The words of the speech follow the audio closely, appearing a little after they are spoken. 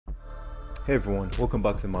Hey everyone, welcome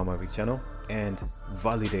back to the Maverick channel and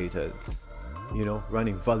validators.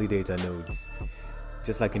 Running validator nodes.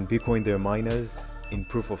 Just like in Bitcoin, they're miners. In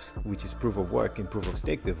which is proof of work. In proof of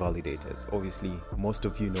stake, they're validators. Obviously, most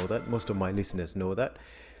of you know that. Most of my listeners know that.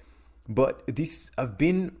 But I've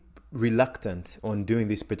been reluctant on doing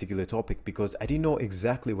this particular topic because I didn't know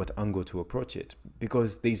exactly what angle to approach it.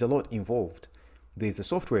 Because there's a lot involved. There's the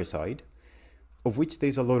software side, of which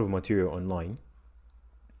there's a lot of material online.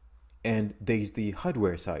 And there's the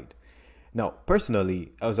hardware side. Now,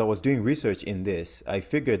 personally, as I was doing research in this, I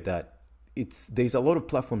figured that there's a lot of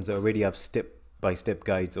platforms that already have step-by-step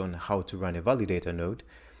guides on how to run a validator node,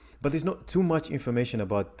 but there's not too much information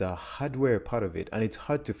about the hardware part of it, and it's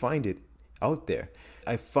hard to find it out there.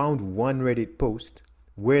 I found one Reddit post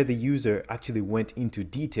where the user actually went into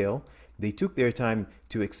detail. They took their time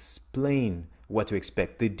to explain what to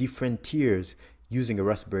expect, the different tiers using a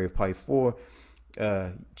Raspberry Pi 4,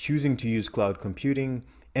 choosing to use cloud computing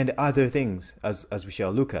and other things as we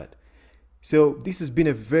shall look at. So this has been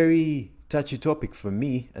a very touchy topic for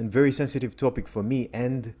me and very sensitive topic for me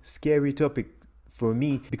and scary topic for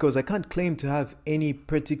me because I can't claim to have any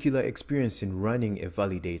particular experience in running a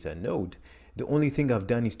validator node. The only thing I've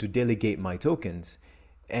done is to delegate my tokens,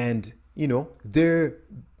 and there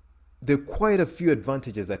are quite a few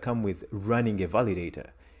advantages that come with running a validator.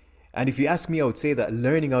 And if you ask me, I would say that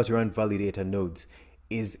learning how to run validator nodes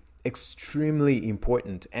is extremely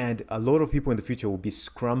important, and a lot of people in the future will be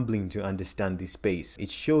scrambling to understand this space. It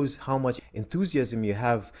shows how much enthusiasm you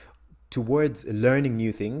have towards learning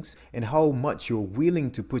new things and how much you're willing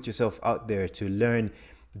to put yourself out there to learn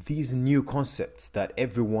these new concepts that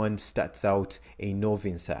everyone starts out a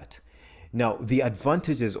novice at. Now, the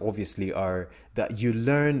advantages obviously are that you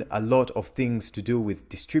learn a lot of things to do with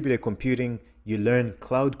distributed computing, you learn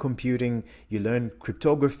cloud computing, you learn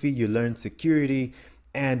cryptography, you learn security,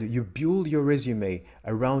 and you build your resume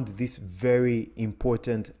around this very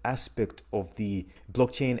important aspect of the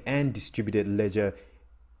blockchain and distributed ledger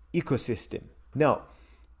ecosystem. Now,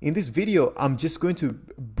 in this video, I'm just going to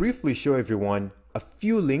briefly show everyone a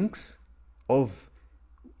few links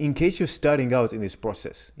in case you're starting out in this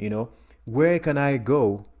process, where can I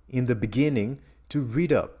go in the beginning to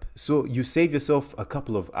read up? So you save yourself a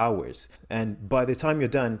couple of hours, and by the time you're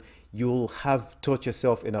done, you'll have taught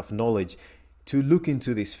yourself enough knowledge to look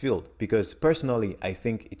into this field, because personally, I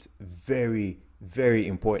think it's very, very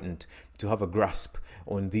important to have a grasp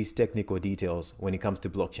on these technical details when it comes to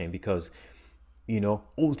blockchain, because,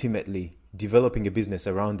 ultimately developing a business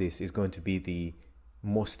around this is going to be the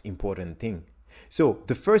most important thing. So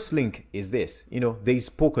the first link is this, there's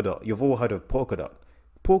Polkadot. You've all heard of Polkadot.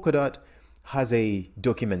 Polkadot has a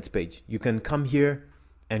documents page. You can come here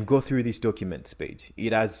and go through this documents page.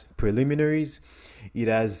 It has preliminaries. It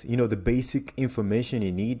has, the basic information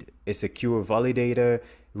you need, a secure validator,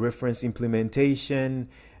 reference implementation.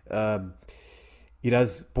 It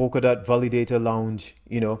has Polkadot Validator Lounge,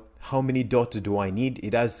 how many dots do I need?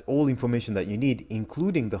 It has all information that you need,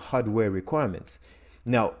 including the hardware requirements.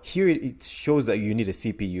 Now, here it shows that you need a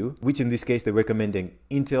CPU, which in this case, they're recommending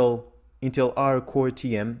Intel R Core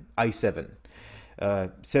TM i7,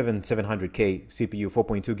 700K CPU,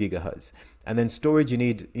 4.2 gigahertz. And then storage, you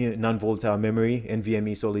need non-volatile memory,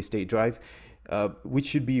 NVMe solid state drive, which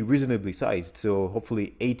should be reasonably sized. So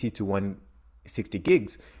hopefully 80 to 160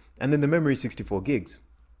 gigs. And then the memory is 64 gigs.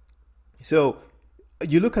 So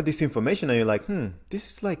you look at this information and you're like, this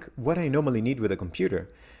is like what I normally need with a computer.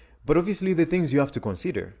 But obviously the things you have to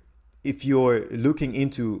consider if you're looking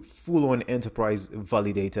into full-on enterprise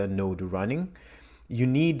validator node running, you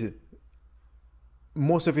need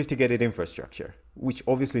more sophisticated infrastructure, which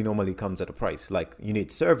obviously normally comes at a price. Like you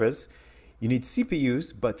need servers, you need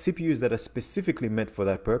CPUs, but CPUs that are specifically meant for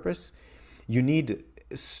that purpose. You need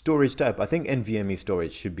storage type. I think NVMe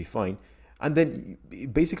storage should be fine. And then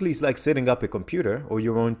basically it's like setting up a computer or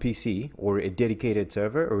your own PC or a dedicated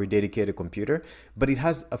server or a dedicated computer, but it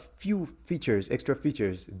has a few features, extra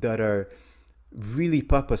features that are really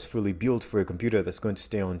purposefully built for a computer that's going to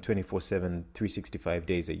stay on 24/7, 365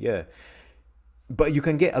 days a year. But you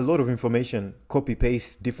can get a lot of information, copy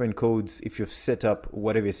paste different codes if you've set up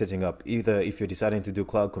whatever you're setting up, either if you're deciding to do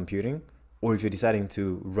cloud computing or if you're deciding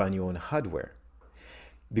to run your own hardware,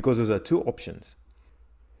 because those are two options.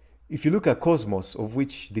 If you look at Cosmos, of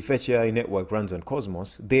which the Fetch.AI network runs on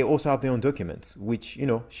Cosmos, they also have their own documents, which,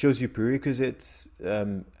 shows you prerequisites,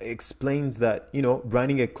 explains that,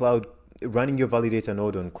 running your validator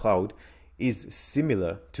node on cloud is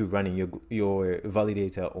similar to running your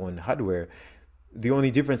validator on hardware. The only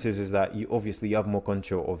difference is that you obviously have more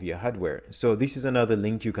control of your hardware. So this is another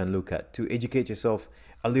link you can look at to educate yourself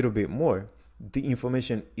a little bit more. the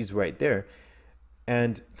information is right there.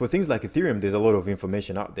 And for things like Ethereum, there's a lot of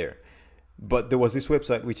information out there. But there was this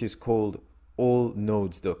website which is called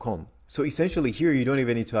allnodes.com. So essentially here, you don't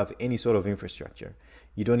even need to have any sort of infrastructure.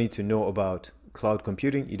 You don't need to know about cloud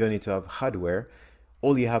computing. You don't need to have hardware.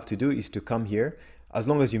 All you have to do is to come here. As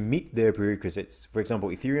long as you meet their prerequisites. For example,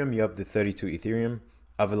 Ethereum, you have the 32 Ethereum.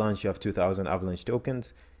 Avalanche, you have 2,000 Avalanche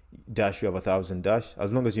tokens. Dash, you have 1,000 Dash.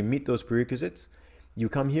 As long as you meet those prerequisites, you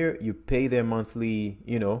come here, you pay their monthly,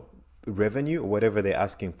 revenue or whatever they're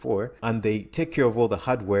asking for, and they take care of all the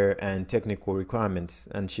hardware and technical requirements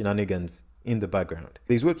and shenanigans in the background.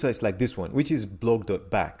 There's websites like this one, which is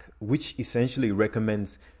blog.back, which essentially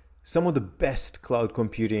recommends some of the best cloud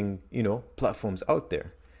computing, platforms out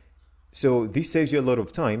there. So this saves you a lot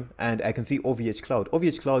of time. And I can see OVH Cloud.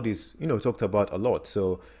 OVH Cloud is, talked about a lot.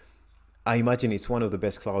 So I imagine it's one of the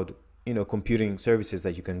best cloud computing services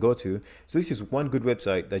that you can go to. So this is one good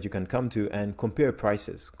website that you can come to and compare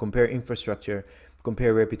prices, compare infrastructure,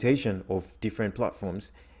 compare reputation of different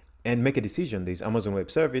platforms, and make a decision. There's Amazon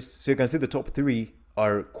Web Service. So you can see the top 3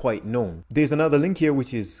 are quite known. There's another link here,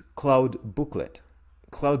 which is Cloud Booklet.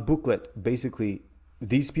 Cloud Booklet, basically,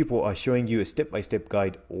 these people are showing you a step-by-step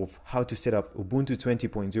guide of how to set up Ubuntu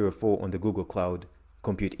 20.04 on the Google Cloud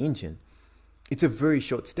Compute Engine. It's a very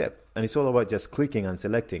short step, and it's all about just clicking and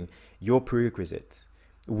selecting your prerequisites,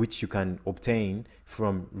 which you can obtain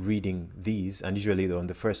from reading these. And usually they're on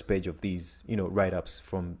the first page of these, write-ups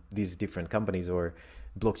from these different companies or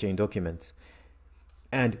blockchain documents.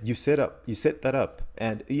 And you set that up,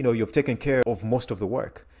 and you've taken care of most of the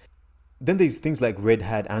work. Then there's things like Red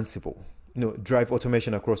Hat Ansible, drive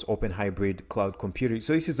automation across open hybrid cloud computing.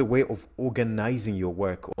 So this is a way of organizing your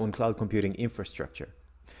work on cloud computing infrastructure.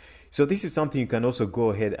 So this is something you can also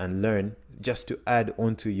go ahead and learn just to add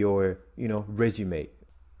onto your, resume.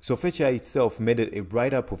 So Fetch.AI itself made it a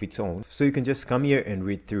write-up of its own. So you can just come here and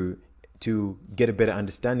read through to get a better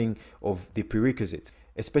understanding of the prerequisites,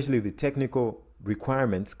 especially the technical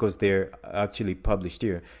requirements, because they're actually published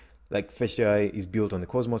here. Like Fetch.AI is built on the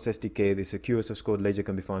Cosmos SDK. The secure source code ledger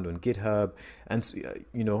can be found on GitHub. And,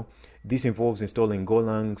 this involves installing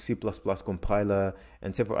Golang, C++ compiler,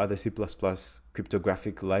 and several other C++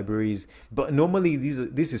 cryptographic libraries. But normally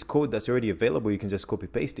this is code that's already available. You can just copy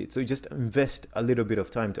paste it. So you just invest a little bit of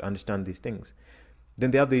time to understand these things.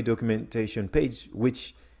 Then they have the documentation page,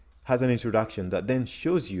 which has an introduction that then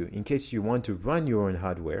shows you, in case you want to run your own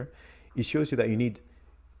hardware, it shows you that you need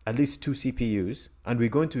at least 2 CPUs, and we're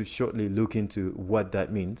going to shortly look into what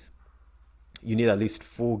that means. You need at least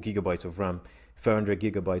 4 gigabytes of RAM, 500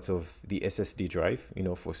 gigabytes of the SSD drive,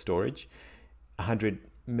 for storage, 100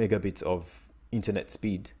 megabits of internet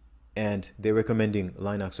speed, and they're recommending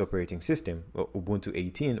Linux operating system, Ubuntu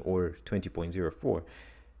 18 or 20.04.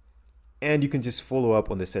 And you can just follow up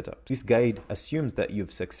on the setup. This guide assumes that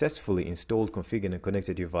you've successfully installed, configured, and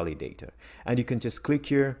connected your validator. And you can just click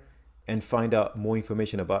here and find out more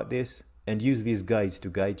information about this and use these guides to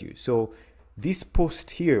guide you. So this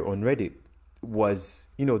post here on Reddit was,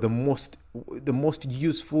 the most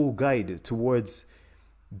useful guide towards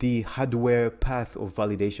the hardware path of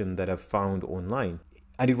validation that I've found online.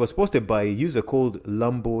 And it was posted by a user called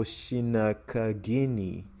Lambo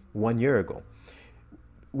Shinakagini 1 year ago,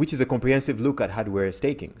 which is a comprehensive look at hardware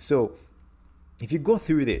staking. So if you go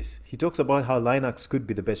through this, he talks about how Linux could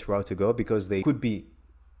be the best route to go because they could be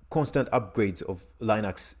constant upgrades of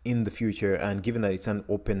Linux in the future. And given that it's an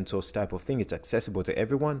open source type of thing, it's accessible to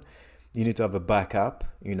everyone. You need to have a backup,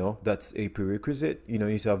 that's a prerequisite. You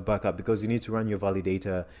need to have backup because you need to run your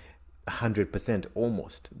validator 100%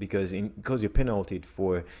 almost because you're penalized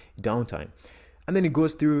for downtime. And then it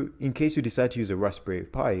goes through, in case you decide to use a Raspberry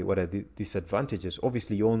Pi, what are the disadvantages?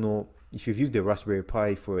 Obviously, you all know if you've used the Raspberry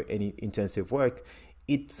Pi for any intensive work,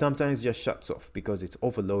 it sometimes just shuts off because it's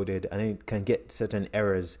overloaded and it can get certain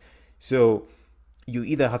errors. So you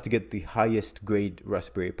either have to get the highest grade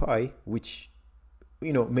Raspberry Pi, which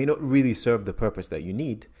may not really serve the purpose that you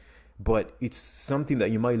need, but it's something that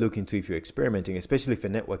you might look into if you're experimenting, especially if a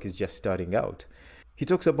network is just starting out. He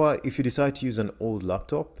talks about if you decide to use an old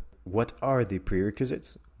laptop, what are the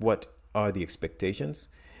prerequisites? What are the expectations?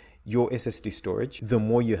 Your SSD storage, the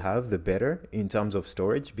more you have, the better in terms of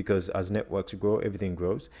storage, because as networks grow, everything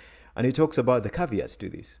grows. And he talks about the caveats to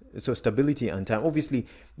this. So stability and time. Obviously,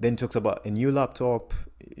 then talks about a new laptop,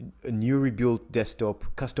 a new rebuilt desktop,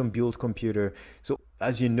 custom built computer. So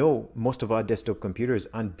as you know, most of our desktop computers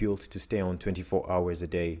aren't built to stay on 24 hours a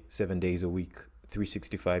day, 7 days a week,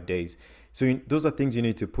 365 days. So those are things you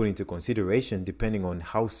need to put into consideration depending on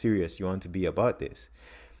how serious you want to be about this.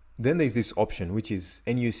 Then there's this option, which is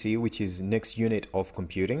NUC, which is next unit of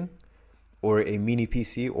computing, or a mini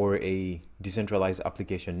PC or a decentralized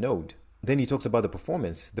application node. Then he talks about the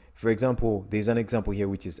performance. For example, there's an example here,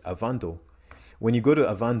 which is Avando. When you go to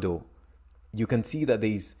Avando, you can see that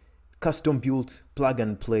there's custom built plug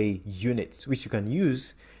and play units, which you can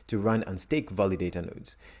use to run and stake validator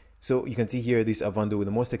nodes. So you can see here this Avando with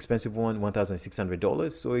the most expensive one,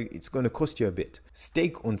 $1,600. So it's going to cost you a bit.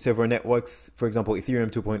 Stake on several networks, for example,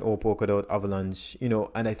 Ethereum 2.0, Polkadot, Avalanche,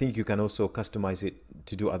 and I think you can also customize it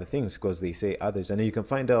to do other things because they say others, and then you can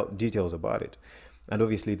find out details about it. And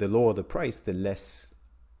obviously the lower the price, the less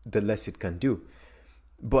it can do.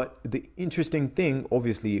 But the interesting thing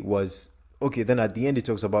obviously was, okay, then at the end it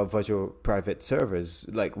talks about virtual private servers,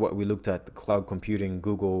 like what we looked at, cloud computing,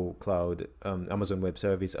 Google Cloud, Amazon Web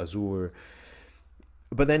Service, Azure.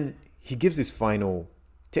 But then he gives this final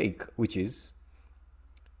take, which is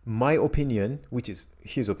my opinion, which is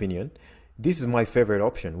his opinion. This is my favorite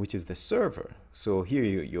option, which is the server. So here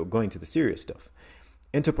you're going to the serious stuff.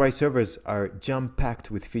 Enterprise servers are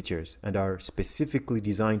jam-packed with features and are specifically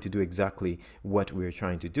designed to do exactly what we're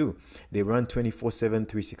trying to do. They run 24/7,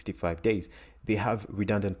 365 days. They have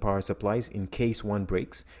redundant power supplies in case one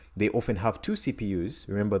breaks. They often have 2 CPUs.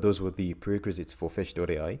 Remember, those were the prerequisites for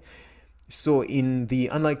Fetch.AI. So in the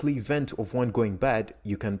unlikely event of one going bad,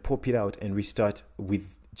 you can pop it out and restart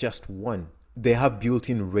with just one. They have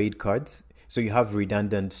built-in RAID cards. So you have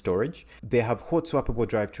redundant storage. They have hot swappable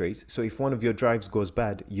drive trays. So if one of your drives goes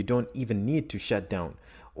bad, you don't even need to shut down.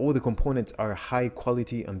 All the components are high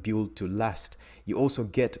quality and built to last. You also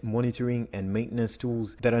get monitoring and maintenance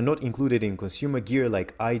tools that are not included in consumer gear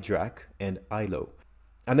like iDRAC and ILO.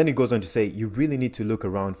 And then it goes on to say, you really need to look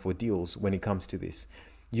around for deals when it comes to this.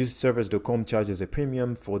 Useservers.com charges a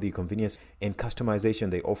premium for the convenience and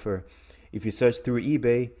customization they offer. If you search through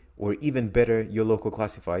eBay, or even better, your local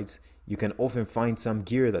classifieds, you can often find some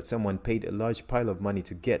gear that someone paid a large pile of money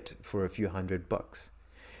to get for a few $100.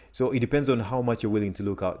 So it depends on how much you're willing to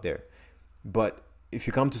look out there. But if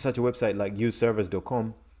you come to such a website like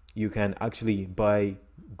useservers.com, you can actually buy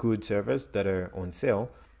good servers that are on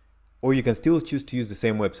sale, or you can still choose to use the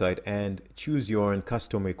same website and choose your own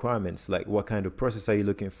custom requirements, like what kind of processor you're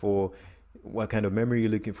looking for, what kind of memory you're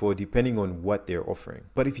looking for, depending on what they're offering.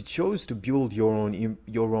 But if you chose to build your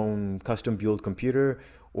own custom built computer,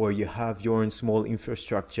 or you have your own small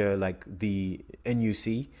infrastructure like the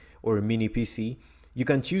NUC or a mini PC, you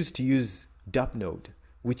can choose to use DAppNode,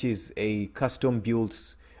 which is a custom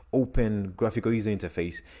built open graphical user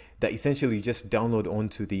interface that essentially you just download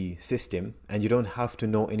onto the system, and you don't have to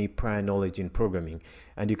know any prior knowledge in programming,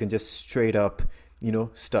 and you can just straight up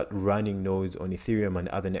start running nodes on Ethereum and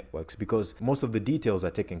other networks, because most of the details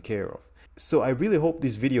are taken care of. So I really hope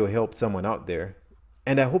this video helped someone out there,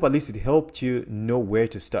 and I hope at least it helped you know where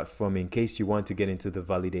to start from in case you want to get into the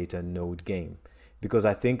validator node game, because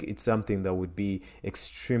I think it's something that would be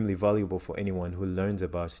extremely valuable for anyone who learns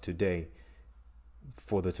about today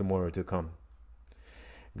for the tomorrow to come.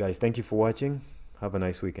 Guys, thank you for watching. Have a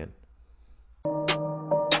nice weekend.